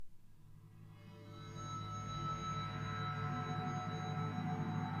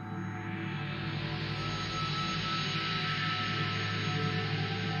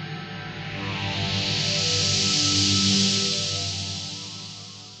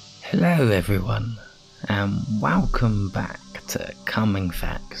Hello everyone, and welcome back to Coming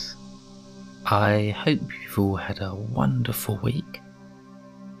Facts. I hope you've all had a wonderful week.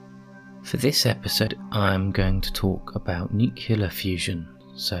 For this episode I'm going to talk about nuclear fusion,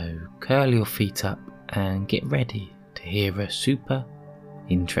 so curl your feet up and get ready to hear a super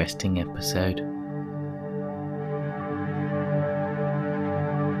interesting episode.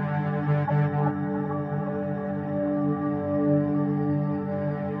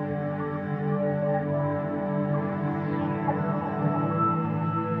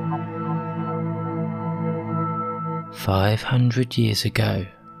 "500 years ago,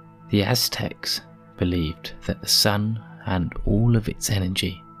 the Aztecs believed that the sun and all of its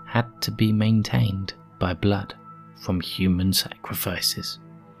energy had to be maintained by blood from human sacrifices.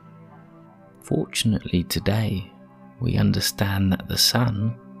 Fortunately today, we understand that the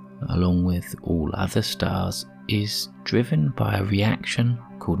sun, along with all other stars, is driven by a reaction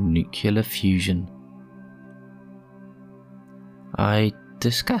called nuclear fusion. I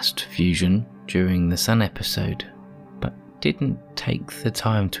discussed fusion during the sun episode, didn't take the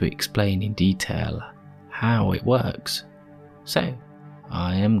time to explain in detail how it works, so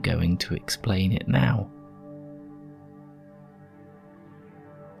I am going to explain it now.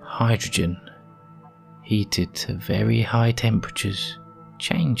 Hydrogen, heated to very high temperatures,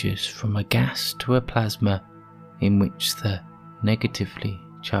 changes from a gas to a plasma in which the negatively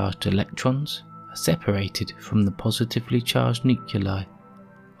charged electrons are separated from the positively charged nuclei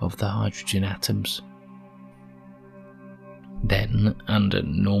of the hydrogen atoms. Then, under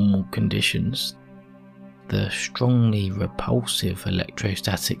normal conditions, the strongly repulsive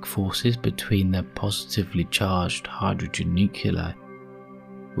electrostatic forces between the positively charged hydrogen nuclei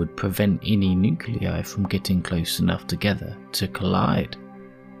would prevent any nuclei from getting close enough together to collide.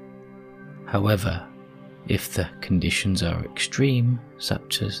 However, if the conditions are extreme,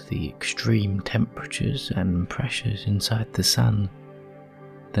 such as the extreme temperatures and pressures inside the sun,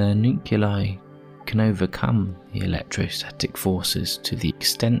 the nuclei can overcome the electrostatic forces to the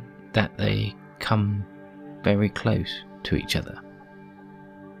extent that they come very close to each other.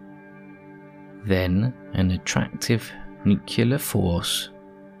 Then an attractive nuclear force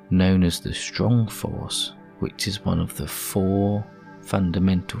known as the strong force, which is one of the 4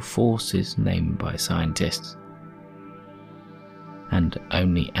 fundamental forces named by scientists and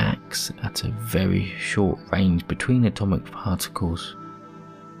only acts at a very short range between atomic particles,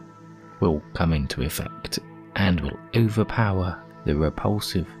 will come into effect and will overpower the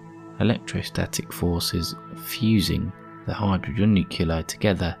repulsive electrostatic forces fusing the hydrogen nuclei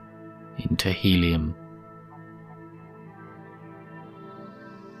together into helium.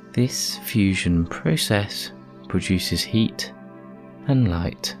 This fusion process produces heat and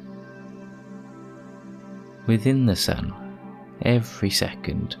light. Within the sun, every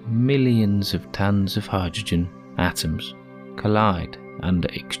second, millions of tons of hydrogen atoms collide under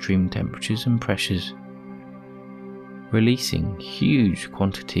extreme temperatures and pressures, releasing huge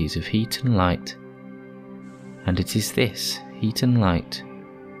quantities of heat and light, and it is this heat and light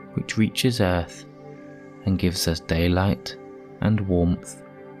which reaches Earth and gives us daylight and warmth.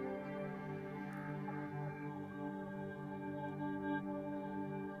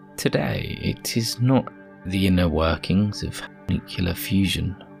 Today, it is not the inner workings of nuclear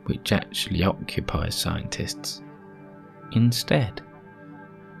fusion which actually occupies scientists. Instead,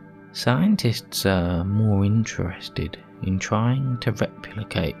 scientists are more interested in trying to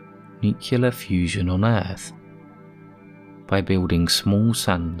replicate nuclear fusion on Earth by building small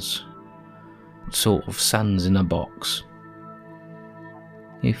suns, sort of suns in a box.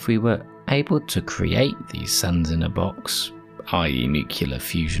 If we were able to create these suns in a box, i.e. nuclear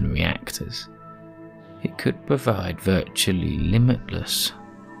fusion reactors, it could provide virtually limitless,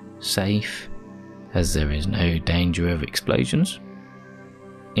 safe, as there is no danger of explosions,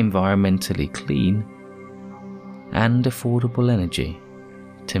 environmentally clean, and affordable energy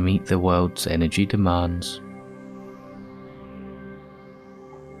to meet the world's energy demands.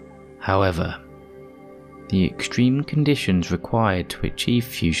 However, the extreme conditions required to achieve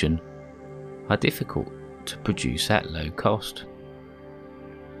fusion are difficult to produce at low cost.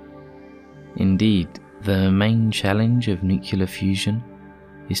 Indeed, the main challenge of nuclear fusion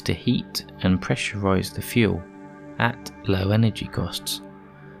is to heat and pressurize the fuel at low energy costs,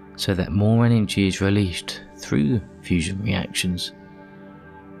 so that more energy is released through fusion reactions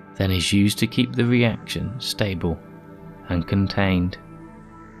than is used to keep the reaction stable and contained.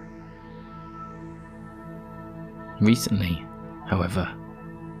 Recently, however,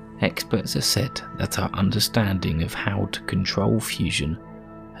 experts have said that our understanding of how to control fusion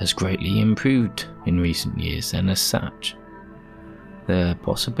has greatly improved in recent years, and as such, the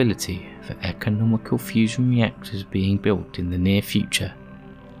possibility for economical fusion reactors being built in the near future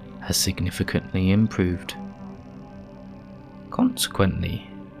has significantly improved. Consequently,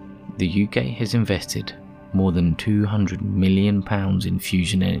 the UK has invested more than £200 million in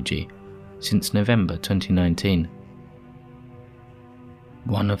fusion energy since November 2019.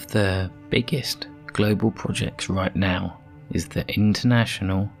 One of the biggest global projects right now is the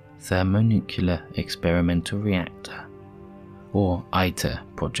International Thermonuclear Experimental Reactor, or ITER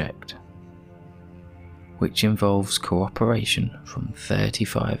project, which involves cooperation from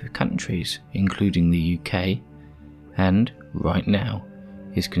 35 countries including the UK, and right now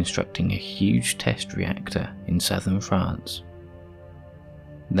is constructing a huge test reactor in southern France.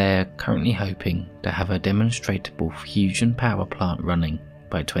 They're currently hoping to have a demonstrable fusion power plant running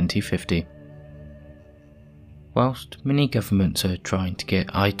by 2050. Whilst many governments are trying to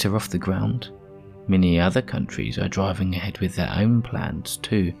get ITER off the ground, many other countries are driving ahead with their own plans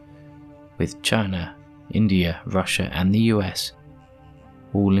too, with China, India, Russia and the US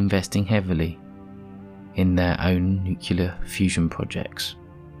all investing heavily in their own nuclear fusion projects.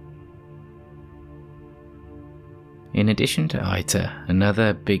 In addition to ITER,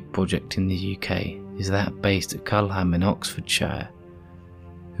 another big project in the UK is that based at Culham in Oxfordshire,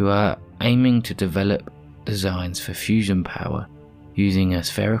 who are aiming to develop designs for fusion power using a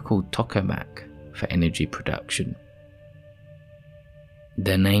spherical tokamak for energy production.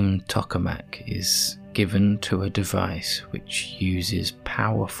 The name tokamak is given to a device which uses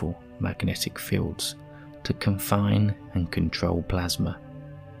powerful magnetic fields to confine and control plasma.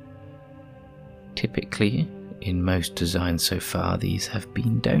 Typically, in most designs so far, these have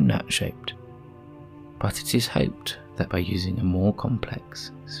been donut-shaped, but it is hoped that by using a more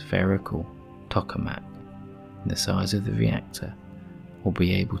complex spherical tokamak, the size of the reactor will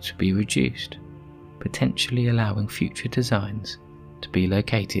be able to be reduced, potentially allowing future designs to be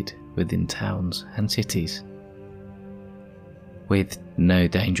located within towns and cities. With no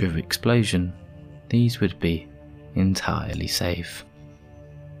danger of explosion, these would be entirely safe.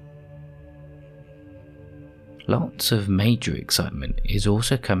 Lots of major excitement is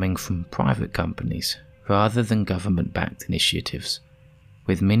also coming from private companies rather than government-backed initiatives,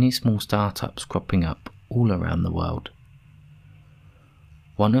 with many small startups cropping up all around the world.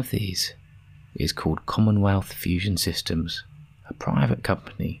 One of these is called Commonwealth Fusion Systems, a private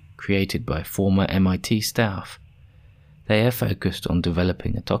company created by former MIT staff. They are focused on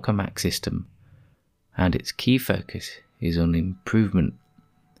developing a tokamak system, and its key focus is on improvement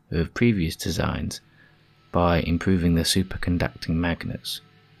of previous designs by improving the superconducting magnets.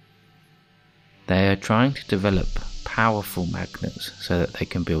 They are trying to develop powerful magnets so that they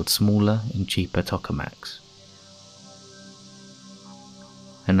can build smaller and cheaper tokamaks.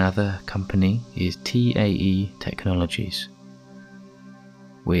 Another company is TAE Technologies.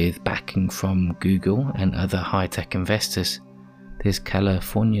 With backing from Google and other high-tech investors, this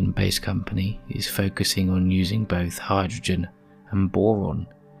Californian-based company is focusing on using both hydrogen and boron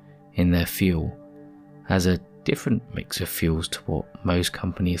in their fuel as a different mix of fuels to what most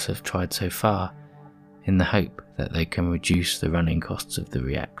companies have tried so far, in the hope that they can reduce the running costs of the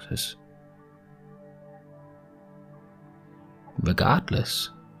reactors. Regardless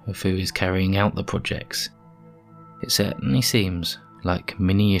of who is carrying out the projects, it certainly seems like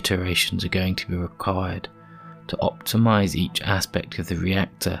many iterations are going to be required to optimize each aspect of the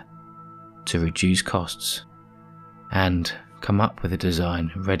reactor to reduce costs and come up with a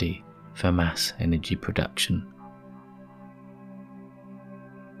design ready for mass energy production.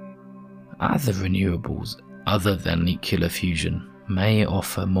 Other renewables other than nuclear fusion may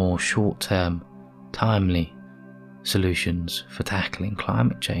offer more short-term, timely solutions for tackling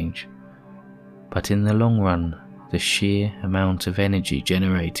climate change, but in the long run, the sheer amount of energy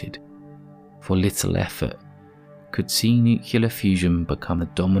generated for little effort could see nuclear fusion become the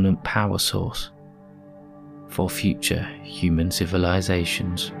dominant power source for future human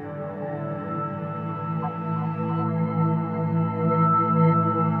civilizations.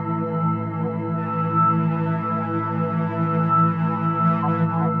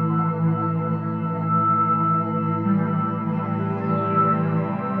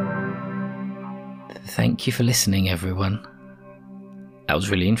 Thank you for listening, everyone. That was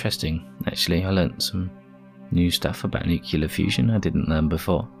really interesting, actually. I learnt some new stuff about nuclear fusion I didn't learn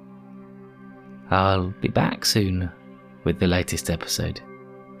before. I'll be back soon with the latest episode.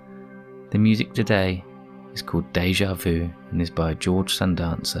 The music today is called Deja Vu and is by George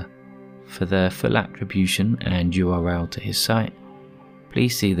Sundancer. For the full attribution and URL to his site,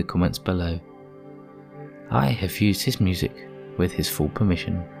 please see the comments below. I have used his music with his full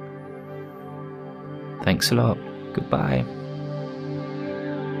permission. Thanks a lot. Goodbye.